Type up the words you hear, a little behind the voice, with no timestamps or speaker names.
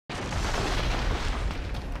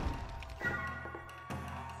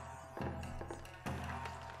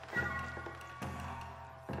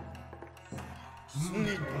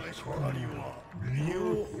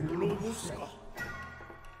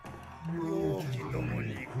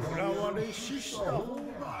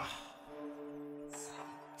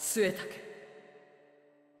Suetake.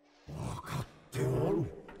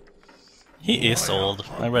 He is old.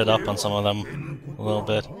 I read up on some of them a little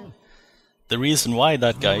bit. The reason why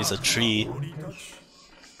that guy is a tree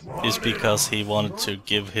is because he wanted to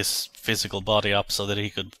give his physical body up so that he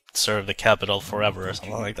could serve the capital forever or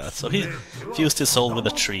something like that. So he fused his soul with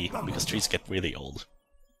a tree, because trees get really old.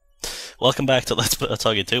 Welcome back to Let's Play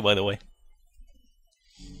Otogi 2, by the way.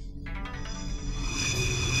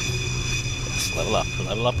 Yes, level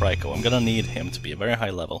up Raiko. I'm gonna need him to be a very high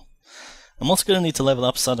level. I'm also gonna need to level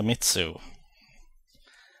up Sadamitsu.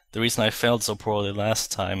 The reason I failed so poorly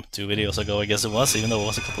last time, 2 videos ago I guess it was, even though it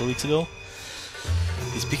was a couple of weeks ago,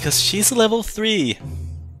 is because she's level 3.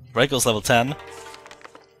 Raiko's level 10.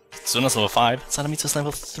 Tsuna's level 5. Sadamitsu's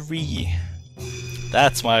level 3.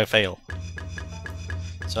 That's why I fail.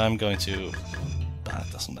 So I'm going to...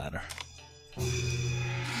 that doesn't matter.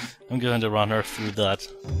 I'm going to run her through that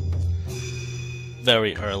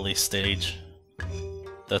very early stage.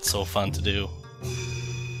 That's so fun to do.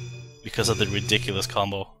 Because of the ridiculous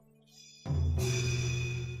combo.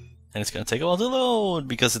 And it's gonna take a while to load,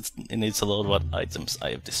 because it needs to load what items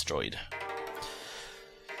I have destroyed.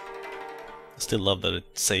 I still love that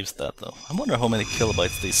it saves that though. I wonder how many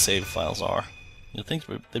kilobytes these save files are. You'd think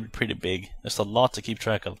they'd be pretty big. There's a lot to keep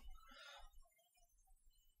track of.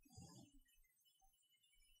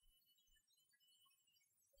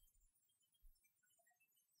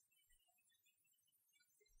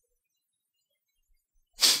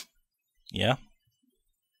 Yeah?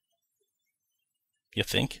 You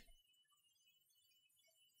think?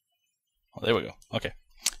 Oh, there we go. Okay.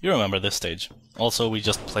 You remember this stage. Also, we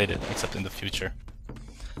just played it, except in the future.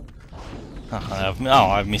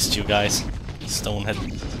 I've missed you guys. Stonehead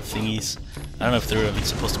thingies. I don't know if they're really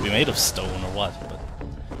supposed to be made of stone or what, but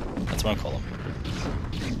that's what I'm calling them.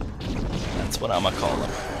 That's what I'm gonna call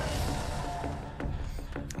them.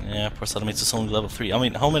 Yeah, poor Sadamitsu's only level 3. I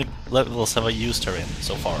mean, how many levels have I used her in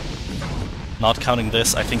so far? Not counting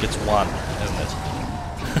this, I think it's 1, isn't it?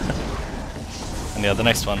 And yeah, the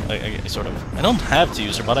next one, I don't have to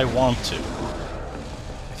use her, but I want to.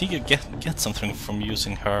 I think you get something from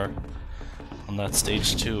using her on that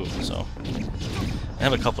stage too, so... I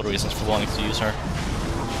have a couple of reasons for wanting to use her.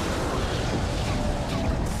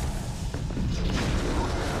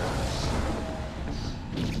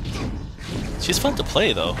 She's fun to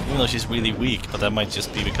play though, even though she's really weak, but that might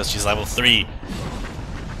just be because she's level 3.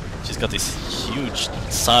 She's got this huge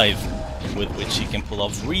scythe with which she can pull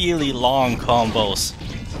off really long combos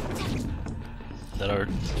that are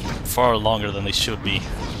far longer than they should be.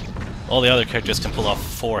 All the other characters can pull off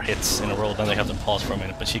 4 hits in a row, then they have to pause for a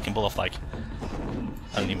minute, but she can pull off like,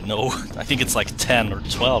 I don't even know, I think it's like 10 or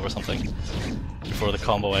 12 or something before the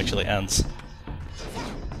combo actually ends.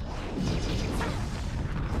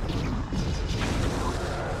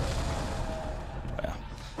 Yeah.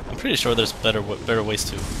 I'm pretty sure there's better ways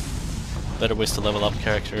to level up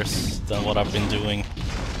characters than what I've been doing.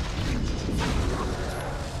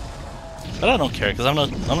 But I don't care, because I'm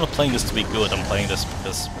not playing this to be good, I'm playing this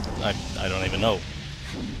because I don't even know.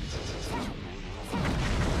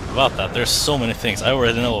 About that, there's so many things. I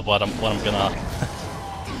already know what I'm gonna...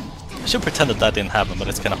 I should pretend that didn't happen, but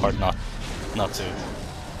it's kinda hard not to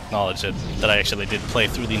acknowledge it, that I actually did play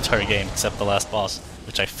through the entire game, except the last boss,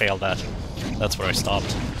 which I failed at. That's where I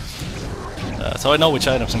stopped. So I know which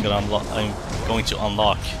items I'm going to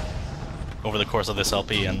unlock over the course of this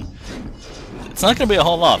LP, and it's not going to be a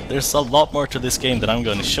whole lot. There's a lot more to this game that I'm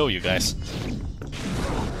going to show you guys.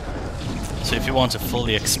 So if you want to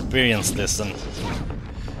fully experience this and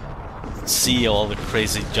see all the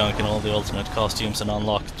crazy junk and all the ultimate costumes and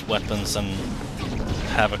unlocked weapons and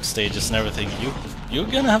Havoc stages and everything, you're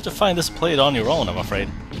going to have to find this played on your own, I'm afraid.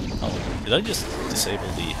 Oh, did I just disable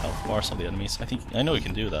the health bars of the enemies? I know you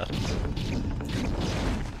can do that.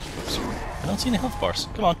 Oops. I don't see any health bars.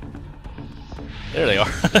 Come on. There they are.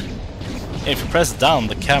 If you press down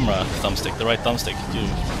the camera thumbstick, the right thumbstick, you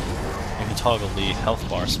can toggle the health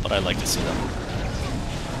bars, but I like to see them.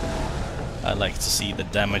 I like to see the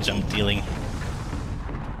damage I'm dealing.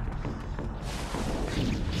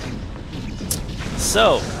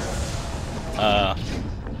 So, I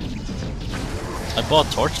bought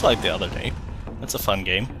Torchlight the other day. That's a fun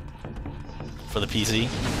game for the PC.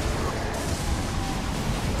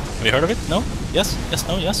 Have you heard of it? No? Yes? Yes?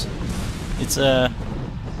 No? Yes?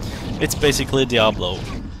 It's basically Diablo,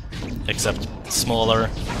 except smaller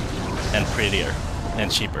and prettier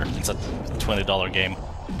and cheaper. It's a $20 game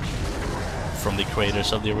from the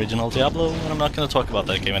creators of the original Diablo, and I'm not going to talk about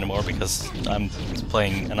that game anymore because I'm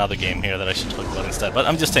playing another game here that I should talk about instead. But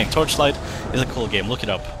I'm just saying, Torchlight is a cool game, look it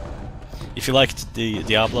up. If you liked the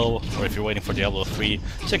Diablo, or if you're waiting for Diablo 3,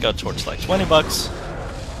 check out Torchlight. 20 bucks,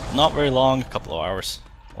 not very long, a couple of hours.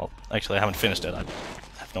 Well, actually I haven't finished it, I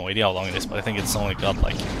have no idea how long it is, but I think it's only got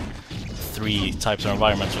like 3 types of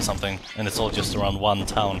environments or something, and it's all just around one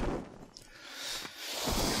town.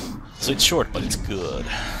 So it's short, but it's good.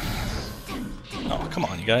 Oh, come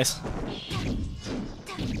on, you guys.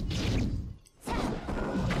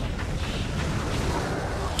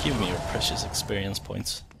 Give me your precious experience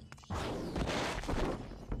points.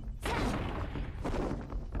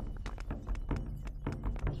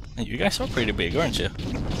 And you guys are pretty big, aren't you?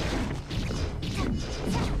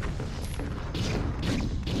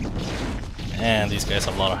 And these guys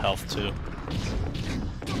have a lot of health too.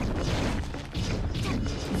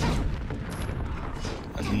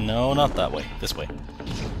 No, not that way. This way.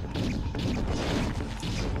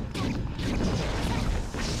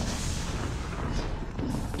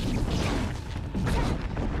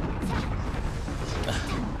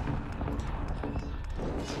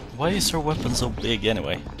 Why is her weapon so big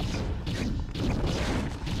anyway?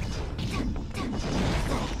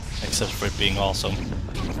 Except for it being awesome,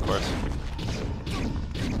 of course.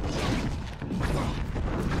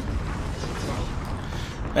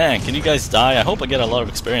 Man, can you guys die? I hope I get a lot of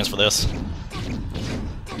experience for this.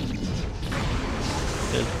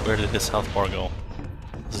 Where did his health bar go?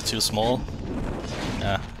 Is it too small?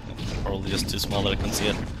 Yeah, probably just too small that I couldn't see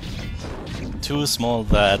it. Too small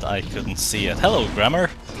that I couldn't see it. Hello, Grammar!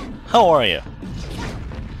 How are you?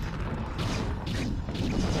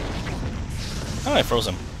 Oh, I froze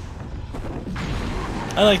him.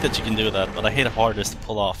 I like that you can do that, but I hate how hard it is to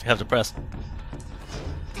pull off. You have to press.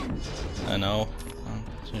 I know. 1,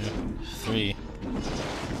 2, 3.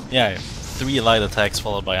 Yeah, 3 light attacks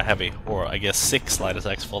followed by a heavy, or I guess 6 light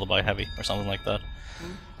attacks followed by a heavy, or something like that.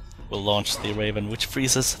 Will launch the Raven, which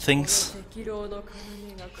freezes things.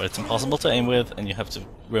 But it's impossible to aim with, and you have to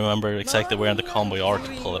remember exactly where in the combo you are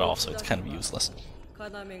to pull it off, so it's kind of useless.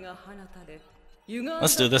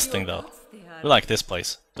 Let's do this thing though. We like this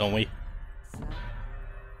place, don't we?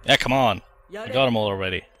 Yeah, come on! I got them all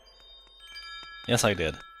already. Yes, I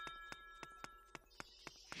did.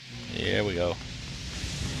 Here we go.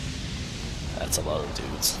 That's a lot of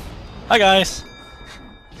dudes. Hi guys!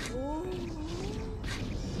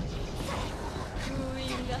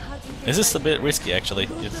 This is a bit risky actually.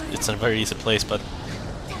 It's a very easy place, but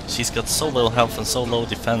she's got so little health and so low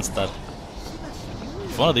defense that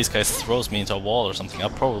if one of these guys throws me into a wall or something, I'll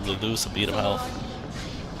probably lose a beat of health.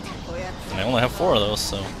 And I only have 4 of those,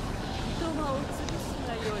 so...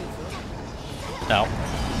 Ow.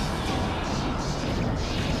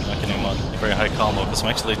 I'm not getting a very high combo, because I'm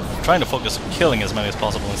actually trying to focus on killing as many as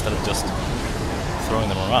possible instead of just throwing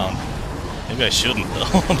them around. Maybe I shouldn't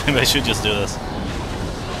though. Maybe I should just do this.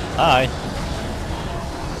 Hi.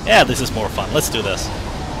 Yeah, this is more fun. Let's do this.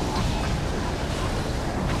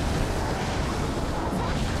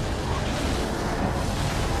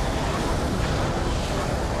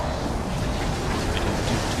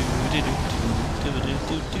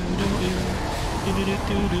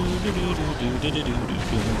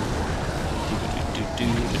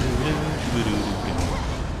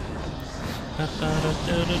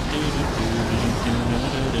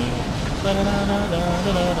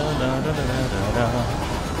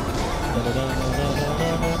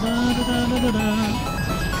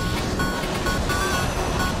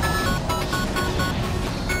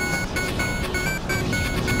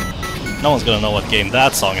 No one's gonna know what game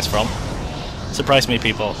that song is from. Surprise me,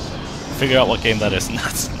 people. Figure out what game that is, and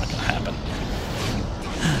that's not gonna happen.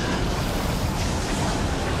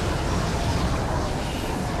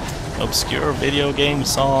 Obscure video game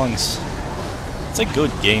songs. It's a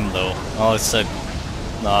good game, though. Oh, it's a...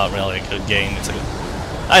 not really a good game. It's a...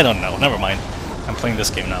 I don't know. Never mind. I'm playing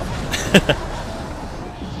this game now.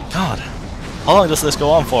 God. How long does this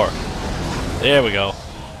go on for? There we go.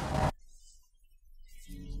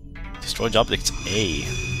 Destroyed objects A.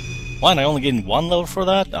 Why am I only getting 1 level for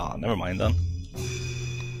that? Oh, never mind then.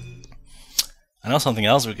 I know something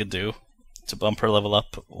else we could do to bump her level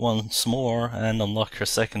up once more and unlock her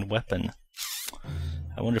second weapon.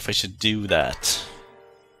 I wonder if I should do that.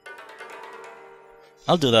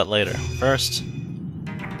 I'll do that later. First...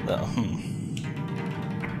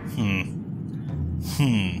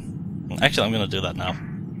 Actually, I'm gonna do that now.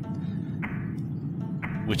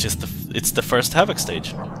 Which is it's the first Havoc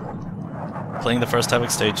stage. Playing the first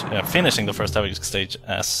Havoc stage, finishing the first Havoc stage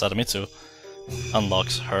as Sadamitsu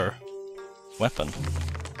unlocks her weapon.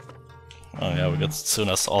 Oh yeah, we got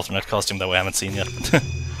Suna's alternate costume that we haven't seen yet.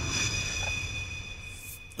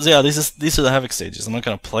 So yeah, these are the Havoc stages. I'm not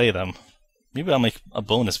gonna play them. Maybe I'll make a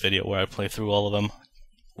bonus video where I play through all of them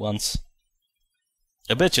once.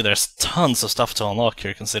 I bet you there's tons of stuff to unlock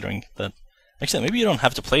here, considering that... Actually, maybe you don't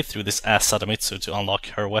have to play through this ass Sadamitsu to unlock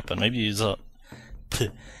her weapon. Maybe you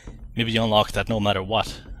maybe you unlock that no matter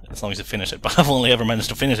what, as long as you finish it. But I've only ever managed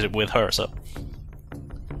to finish it with her, so...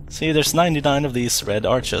 See, there's 99 of these red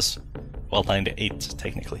arches. Well, 98,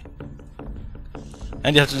 technically.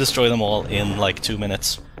 And you have to destroy them all in, like, 2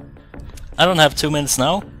 minutes. I don't have 2 minutes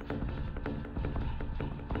now,